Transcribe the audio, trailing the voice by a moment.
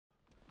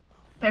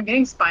I'm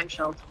getting spine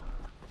shelled.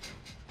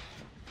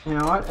 You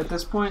know what? At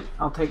this point,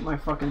 I'll take my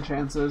fucking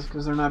chances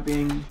because they're not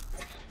being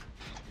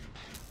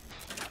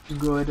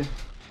good.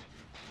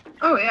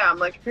 Oh yeah, I'm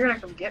like, if you're gonna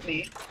come get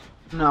me.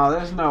 No,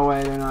 there's no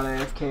way they're not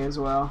AFK as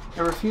well.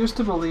 I refuse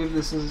to believe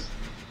this is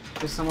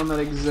someone that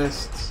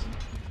exists.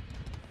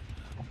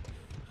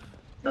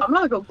 No, I'm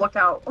gonna go look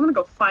out. I'm gonna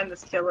go find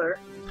this killer.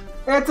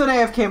 It's an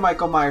AFK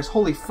Michael Myers.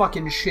 Holy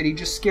fucking shit, he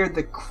just scared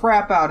the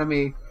crap out of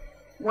me.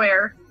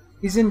 Where?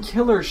 He's in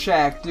Killer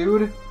Shack,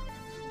 dude.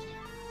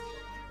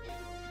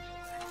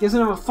 He doesn't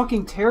have a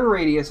fucking terror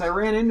radius. I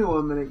ran into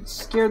him and it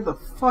scared the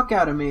fuck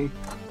out of me.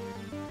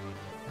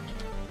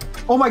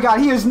 Oh my god,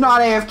 he is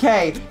not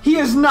AFK! He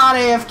is not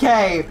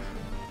AFK!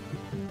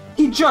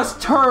 He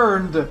just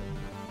turned!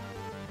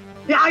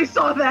 Yeah, I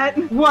saw that!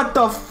 What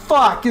the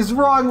fuck is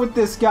wrong with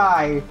this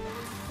guy?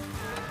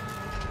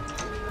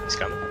 He's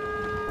coming.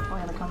 Oh, I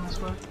gotta come this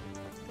way.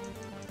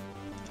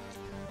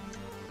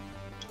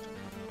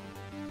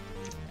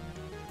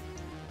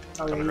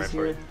 Oh, yeah, Coming he's right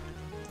for here. you.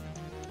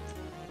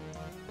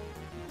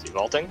 Is he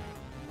vaulting?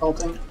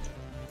 Ulting.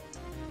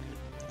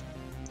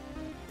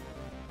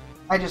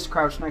 I just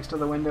crouched next to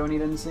the window and he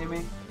didn't see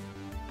me.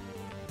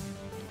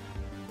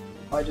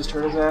 Oh, I just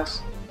hurt his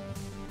ass.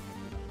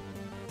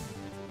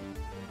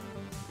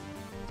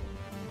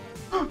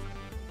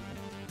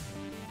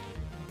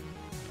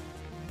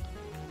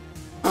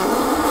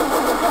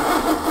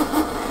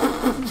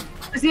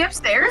 Is he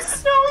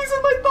upstairs? No, he's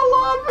in like the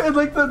lawn, in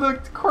like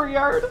the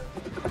courtyard.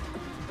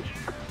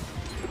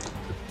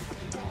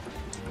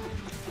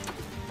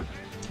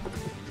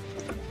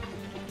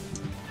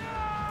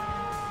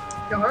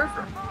 Go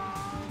over.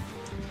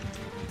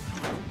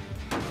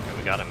 Yeah,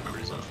 we got him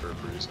cruising for a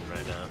bruising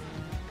right now.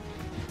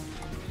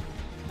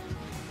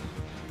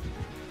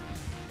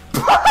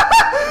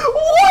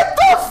 What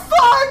the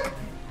fuck?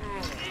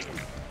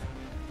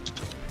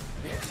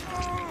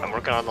 I'm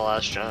working on the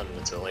last gen.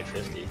 It's only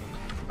 50.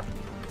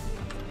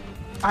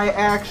 I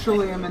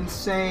actually am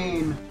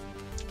insane.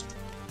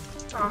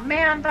 Oh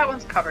man, that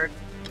one's covered.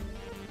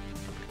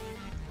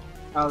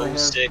 Oh, they Oh, have...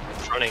 stick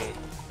running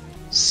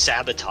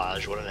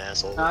sabotage. What an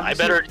asshole! I just-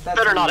 better that's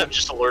better not weird. have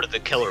just alerted the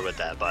killer with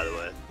that. By the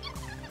way.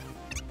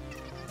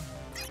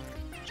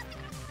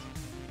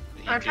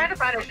 I'm trying to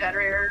find a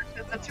generator.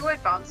 The two I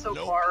found so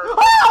far.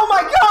 Oh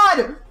my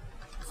god!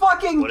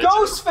 Fucking What is it?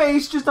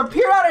 Ghostface just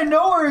appeared out of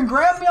nowhere and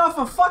grabbed me off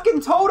a fucking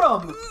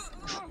totem!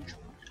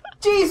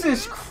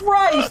 Jesus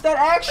Christ, that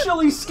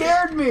actually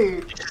scared me!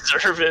 You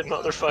deserve it,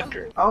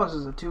 motherfucker. Oh, this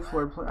is a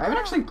two-floor play. I haven't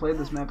actually played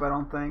this map, I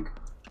don't think.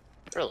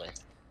 Really?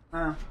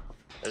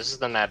 This is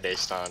the map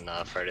based on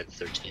Friday the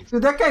 13th.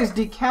 Dude, that guy's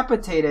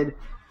decapitated.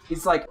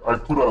 He's like, I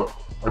put a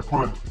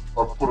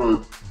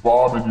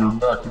bomb in your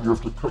neck and you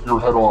have to cut your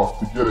head off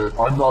to get it.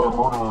 I'm not a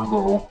murderer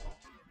though.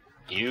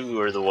 You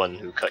are the one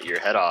who cut your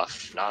head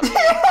off, not me.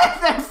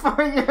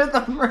 therefore you're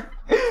the murderer.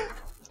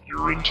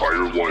 Your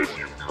entire life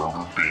you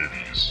murdered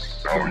babies.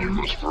 Now you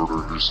must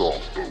murder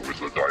yourself, but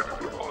with a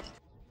diamond on.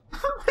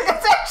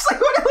 That's actually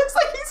what it looks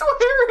like he's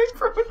wearing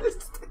from a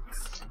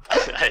distance.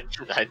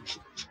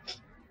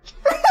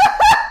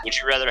 Would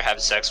you rather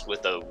have sex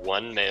with a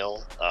one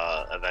male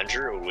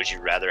Avenger, or would you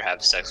rather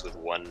have sex with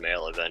one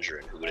male Avenger,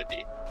 and who would it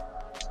be?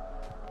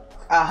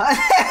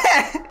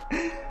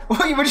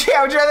 Would you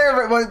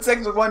rather have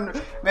sex with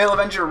one male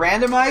Avenger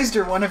randomized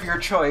or one of your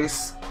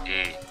choice?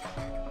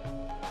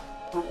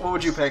 What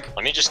would you pick?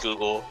 Let me just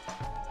Google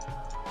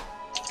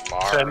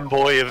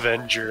Femboy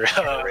Avenger.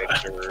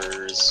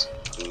 characters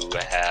who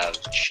have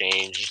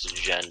changed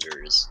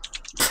genders.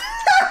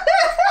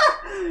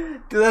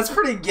 Dude, that's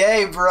pretty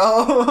gay,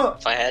 bro.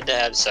 If I had to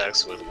have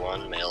sex with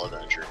one male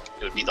Avenger,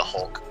 it would be the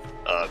Hulk,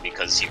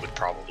 because he would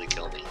probably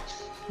kill me.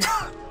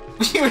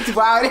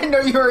 Wow, I didn't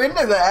know you were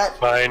into that.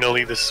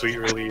 Finally, the sweet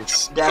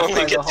release. You Death only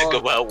by get the to go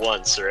Hulk. out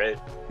once, right?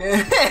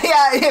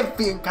 Yeah,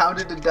 being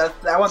pounded to death.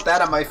 I want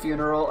that on my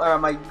funeral, or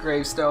on my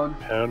gravestone.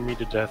 Pound me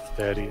to death,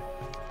 daddy.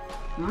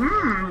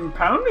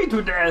 Pound me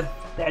to death,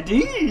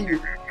 daddy.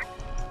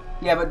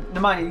 Yeah, but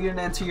Nemanja, you didn't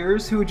answer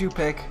yours. Who would you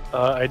pick?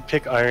 I'd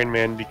pick Iron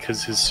Man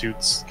because his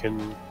suits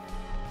can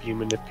be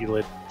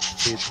manipulated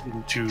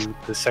into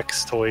the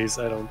sex toys.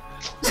 I don't.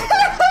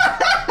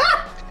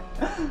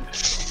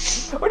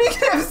 What are you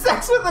gonna have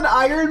sex with an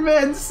Iron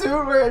Man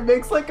suit where it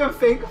makes like a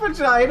fake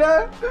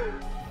vagina?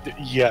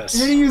 Yes.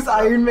 You're gonna use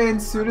Iron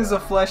Man's suit as a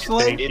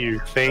fleshlight?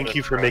 Thank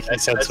you for making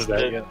sense of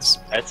that. the- Yes.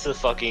 That's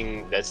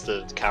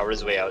the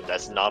coward's way out.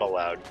 That's not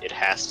allowed. It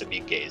has to be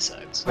gay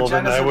sex. Well,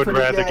 then Vaginas I are would pretty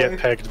rather gay. get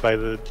pegged by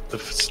the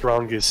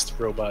strongest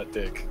robot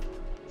dick.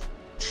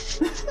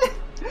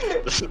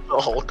 The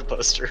Hulk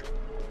Buster.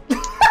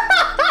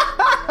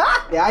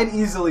 Yeah, I'd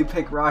easily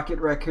pick Rocket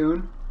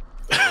Raccoon.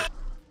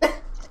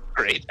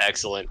 Great,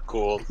 excellent,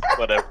 cool,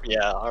 whatever.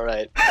 Yeah,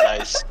 alright,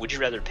 nice. Would you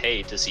rather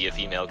pay to see a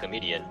female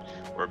comedian,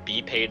 or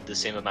be paid the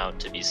same amount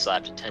to be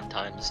slapped 10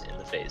 times in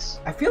the face?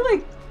 I feel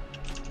like...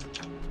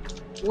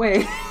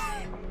 Wait.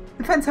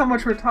 Depends how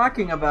much we're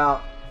talking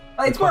about.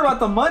 It's more about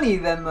the money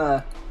than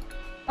the...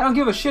 I don't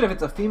give a shit if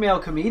it's a female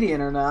comedian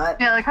or not.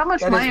 Yeah, like how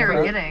much That money is are we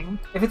right. getting?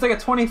 If it's like a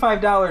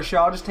 $25 show,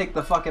 I'll just take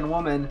the fucking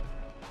woman,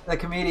 the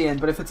comedian.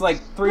 But if it's like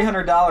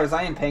 $300,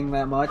 I ain't paying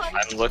that much.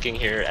 I'm looking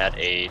here at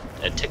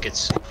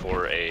tickets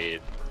for a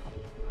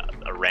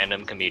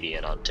random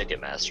comedian on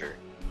Ticketmaster.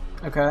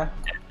 Okay.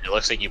 It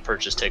looks like you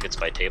purchase tickets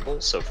by table,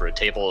 so for a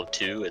table of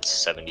 2, it's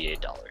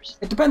 $78.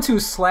 It depends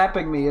who's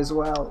slapping me as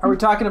well. Are we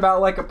talking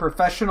about like a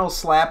professional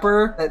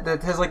slapper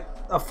that has like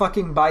a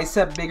fucking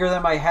bicep bigger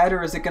than my head,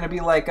 or is it gonna be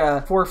like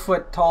a 4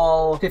 foot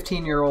tall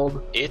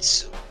 15-year-old?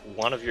 It's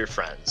one of your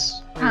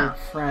friends. Or your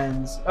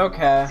friends.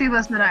 Okay. See,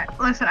 listen,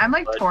 I'm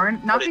like torn,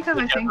 not because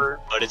I think.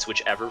 But it's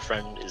whichever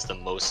friend is the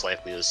most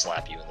likely to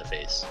slap you in the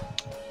face.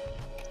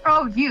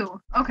 Oh,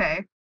 you.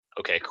 Okay.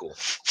 Okay, cool.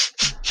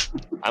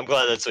 I'm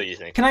glad that's what you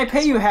think. Can I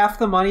pay you half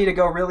the money to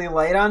go really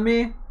light on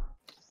me?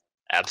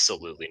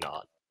 Absolutely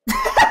not.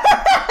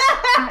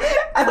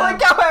 I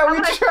like how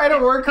we try to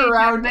work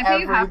around Can I pay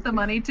you half the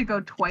money to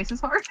go twice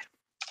as hard?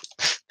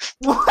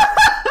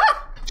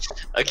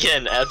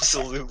 Again,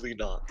 absolutely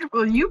not.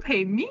 Will you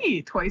pay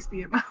me twice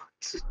the amount?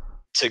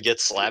 To get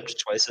slapped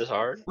twice as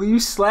hard? Will you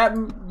slap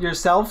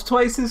yourself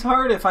twice as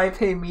hard if I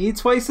pay me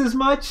twice as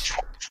much?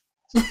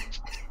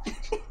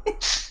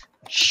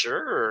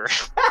 Sure.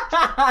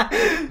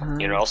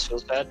 You know what else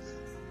feels bad?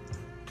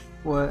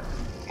 What?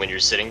 When your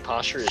sitting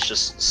posture is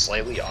just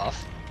slightly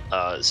off.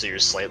 So you're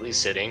slightly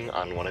sitting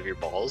on one of your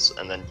balls,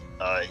 and then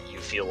you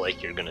feel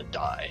like you're gonna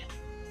die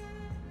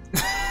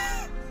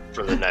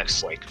for the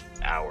next like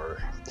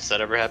hour. Does that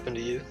ever happen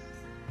to you?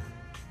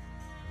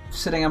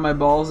 Sitting on my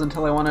balls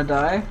until I want to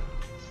die?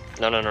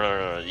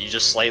 No. You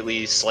just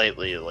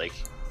slightly like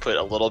put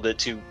a little bit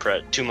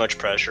too much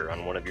pressure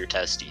on one of your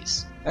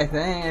testes. I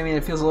mean,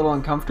 it feels a little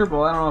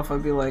uncomfortable. I don't know if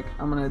I'd be like,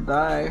 I'm gonna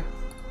die.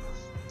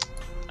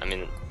 I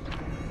mean,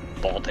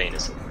 ball pain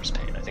is the worst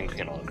pain. I think we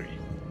can all agree.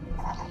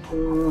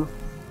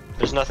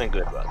 There's nothing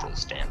good about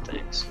those damn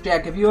things.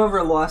 Jack, have you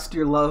ever lost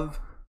your love?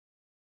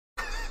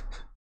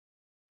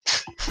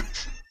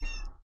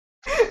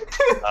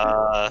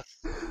 I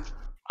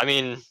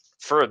mean,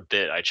 for a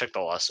bit, I checked the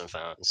lost and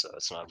found, so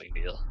it's not a big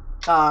deal.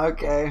 Ah,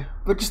 okay.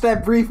 But just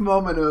that brief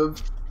moment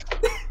of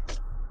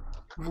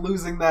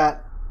losing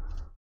that.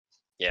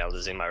 Yeah,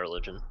 losing my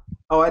religion.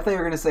 Oh, I thought you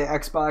were gonna say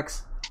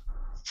Xbox.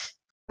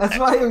 That's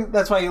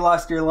why you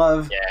lost your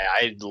love. Yeah,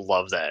 I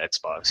love that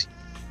Xbox.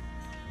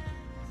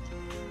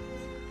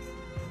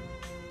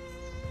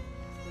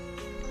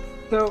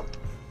 So,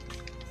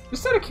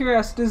 just out of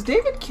curiosity, does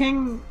David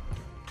King,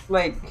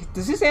 like,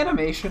 does his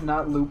animation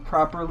not loop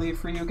properly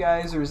for you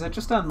guys, or is that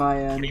just on my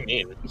end? What do you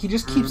mean? He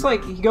just keeps,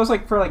 like, he goes,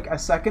 like, for, like, a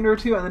second or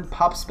two, and then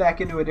pops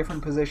back into a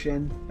different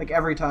position, like,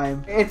 every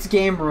time. It's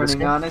game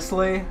ruining,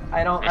 honestly.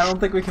 I don't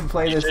think we can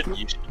play this.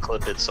 You should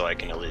clip it so I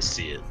can at least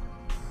see it.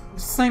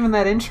 It's not even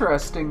that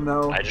interesting,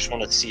 though. I just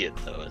want to see it,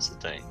 though, is the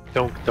thing.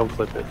 Don't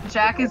clip it.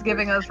 Jack is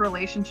giving us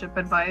relationship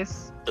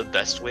advice. The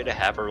best way to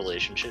have a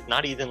relationship,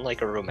 not even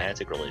like a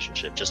romantic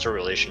relationship, just a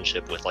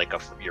relationship with like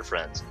your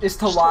friends, is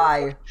to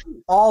lie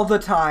all the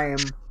time.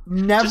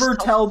 Never Just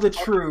tell the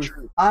fucking truth.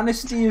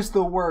 Honesty is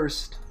the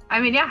worst. I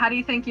mean, yeah, how do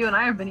you think you and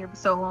I have been here for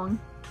so long?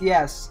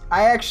 Yes,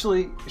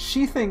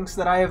 she thinks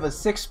that I have a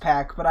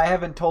 6-pack, but I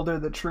haven't told her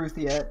the truth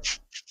yet.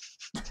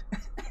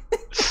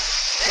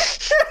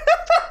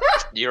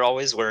 You're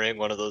always wearing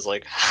one of those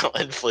like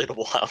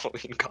inflatable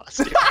Halloween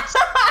costumes.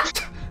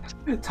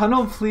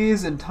 Tunnel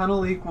please and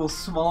tunnel equals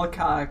small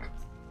cock.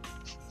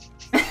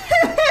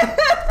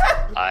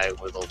 I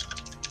will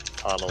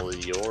tunnel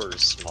your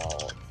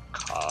small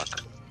cock.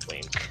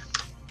 Wink.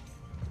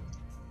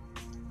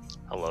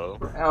 Hello?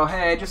 Oh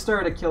hey, I just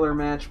started a killer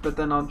match, but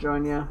then I'll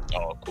join you.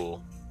 Oh,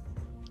 cool.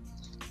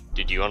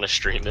 Did you want to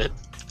stream it?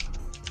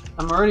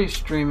 I'm already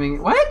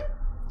streaming. What?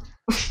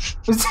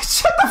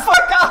 Shut the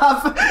fuck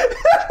up!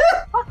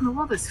 Fucking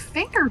love his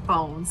finger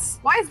bones.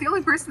 Why is the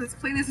only person that's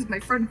playing this is my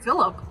friend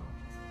Philip?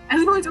 I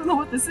literally don't know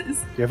what this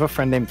is. You have a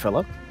friend named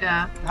Philip?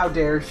 Yeah. How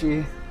dare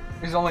she?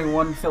 There's only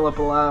one Philip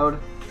allowed,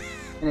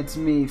 and it's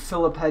me,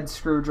 Philip Head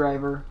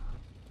Screwdriver.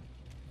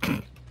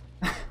 That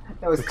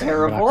was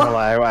terrible. I'm not gonna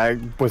lie, I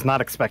was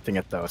not expecting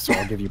it though, so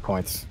I'll give you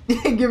points.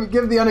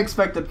 give the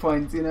unexpected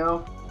points, you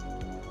know?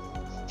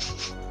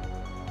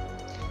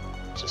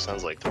 Just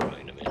sounds like they're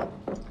going to me.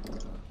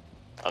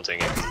 I'm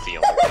taking it the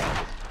only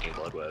thing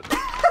blood web.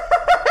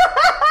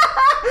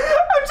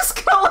 I'm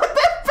just gonna let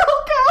that bill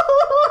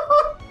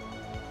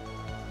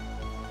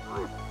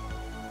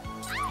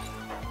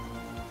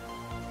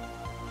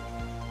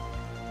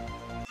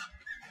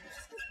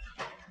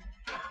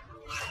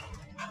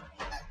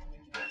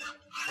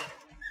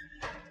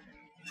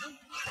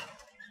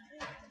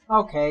go!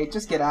 Okay,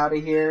 just get out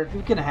of here.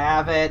 You can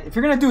have it. If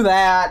you're gonna do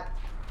that,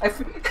 I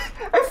feel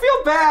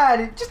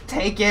bad. Just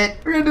take it.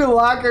 We're gonna do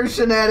locker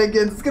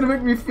shenanigans. It's gonna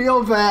make me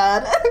feel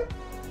bad.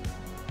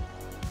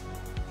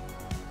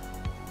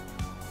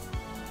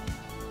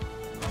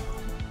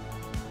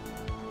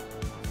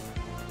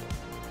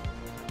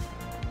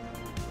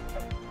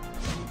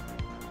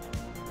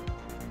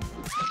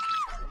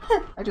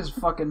 I just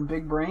fucking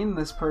big brain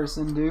this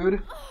person,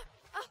 dude.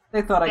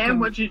 They thought I Damn, couldn't.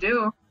 what'd you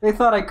do? They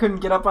thought I couldn't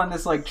get up on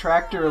this like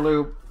tractor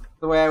loop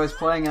the way I was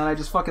playing on. I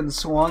just fucking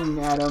swung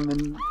at them,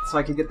 and so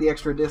I could get the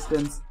extra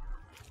distance.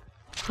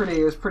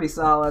 It was pretty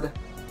solid.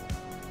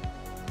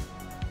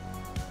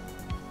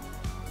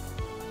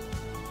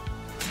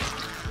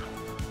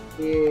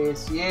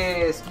 Yes,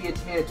 yes, get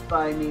hit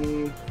by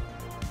me.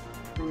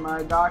 In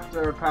my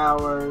doctor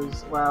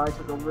powers. Wow, I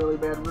took a really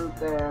bad route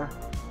there.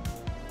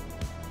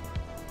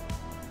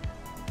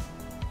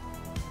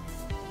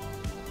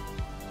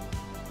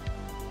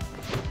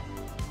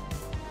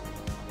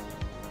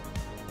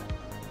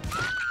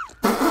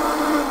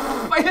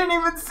 I didn't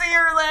even see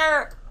her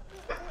there!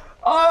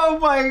 Oh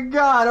my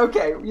god,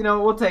 okay, you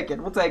know, we'll take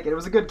it, we'll take it. It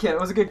was a good kill, it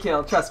was a good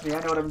kill. Trust me, I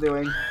know what I'm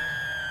doing.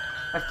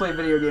 I've played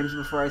video games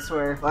before, I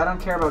swear. I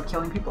don't care about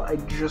killing people, I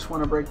just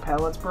want to break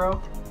pallets,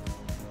 bro.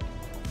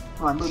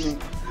 Come on, loot me.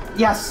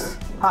 Yes!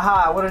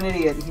 Haha, what an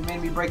idiot. He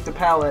made me break the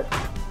pallet.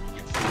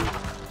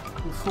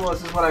 You fool,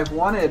 this is what I've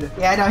wanted.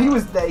 Yeah, no,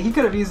 he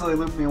could have easily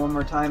looped me one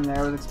more time there.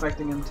 I was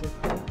expecting him to.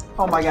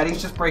 Oh my god,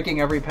 he's just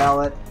breaking every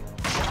pallet.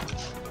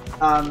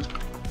 That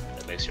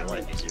makes your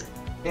life easier.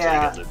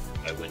 Yeah. So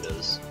my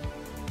windows.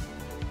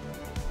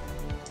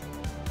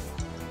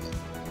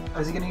 Oh,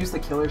 is he gonna use the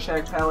Killer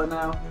Shack pallet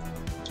now?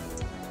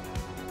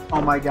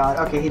 Oh my god,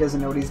 okay, he doesn't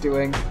know what he's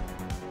doing.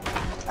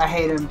 I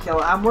hate him, kill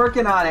him. I'm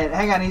working on it.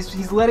 Hang on,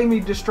 he's letting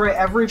me destroy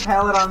every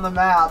pallet on the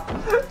map.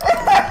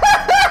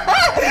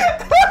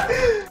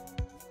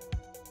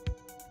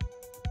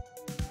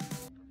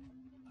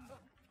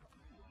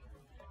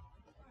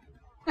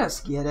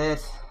 Just get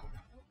it.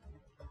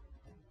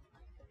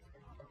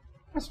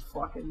 Just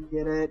fucking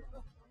get it.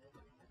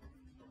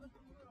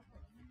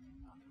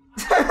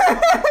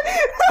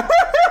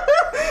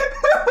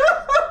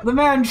 The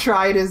man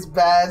tried his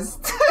best.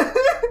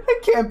 I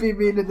can't be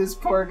mean to this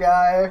poor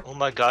guy. Oh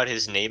my god,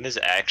 his name is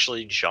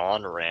actually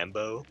John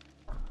Rambo.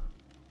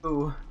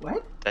 Ooh,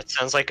 what? That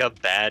sounds like a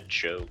bad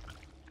joke.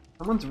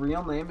 Someone's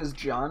real name is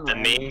John The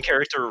Rambo. main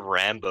character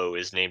Rambo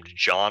is named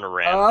John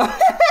Rambo.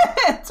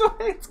 That's why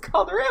it's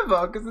called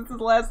Rambo, because it's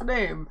his last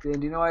name. And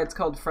do you know why it's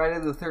called Friday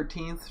the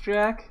 13th,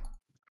 Jack?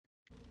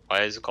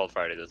 Why is it called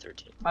Friday the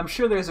 13th? I'm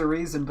sure there's a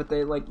reason, but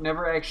they like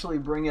never actually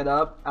bring it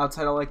up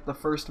outside of like the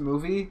first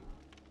movie.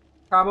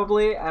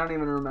 Probably. I don't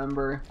even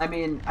remember. I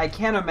mean, I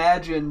can't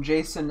imagine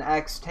Jason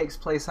X takes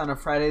place on a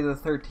Friday the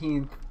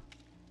 13th.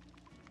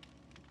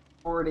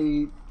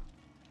 40...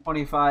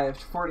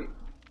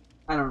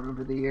 I don't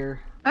remember the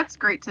year. That's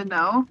great to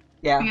know.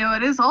 Yeah. You know,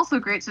 it is also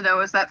great to know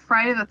is that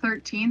Friday the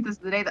 13th is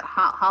the day that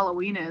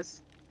Halloween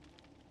is.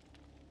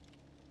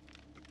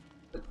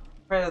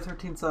 Friday the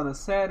 13th's on a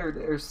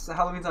Saturday, or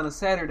Halloween's on a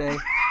Saturday.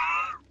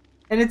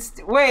 And it's...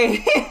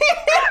 Wait!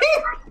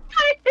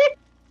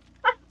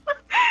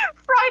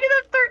 Friday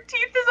the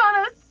 13th is on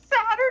a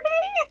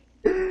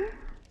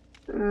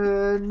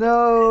Saturday?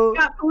 No.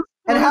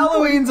 And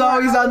Halloween's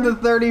always on the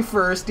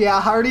 31st. Yeah,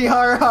 hardy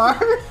har har.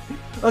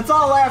 Let's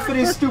all laugh at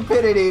his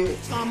stupidity.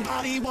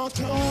 Somebody once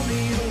told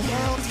me the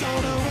world's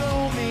gonna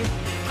roll me.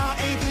 I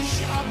ain't the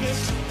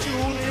sharpest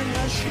tool in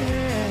the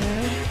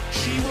shed.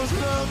 She was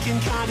looking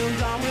kind of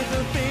dumb with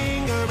her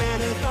finger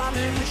and her thumb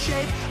in the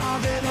shape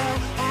of an L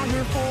on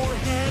her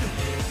forehead.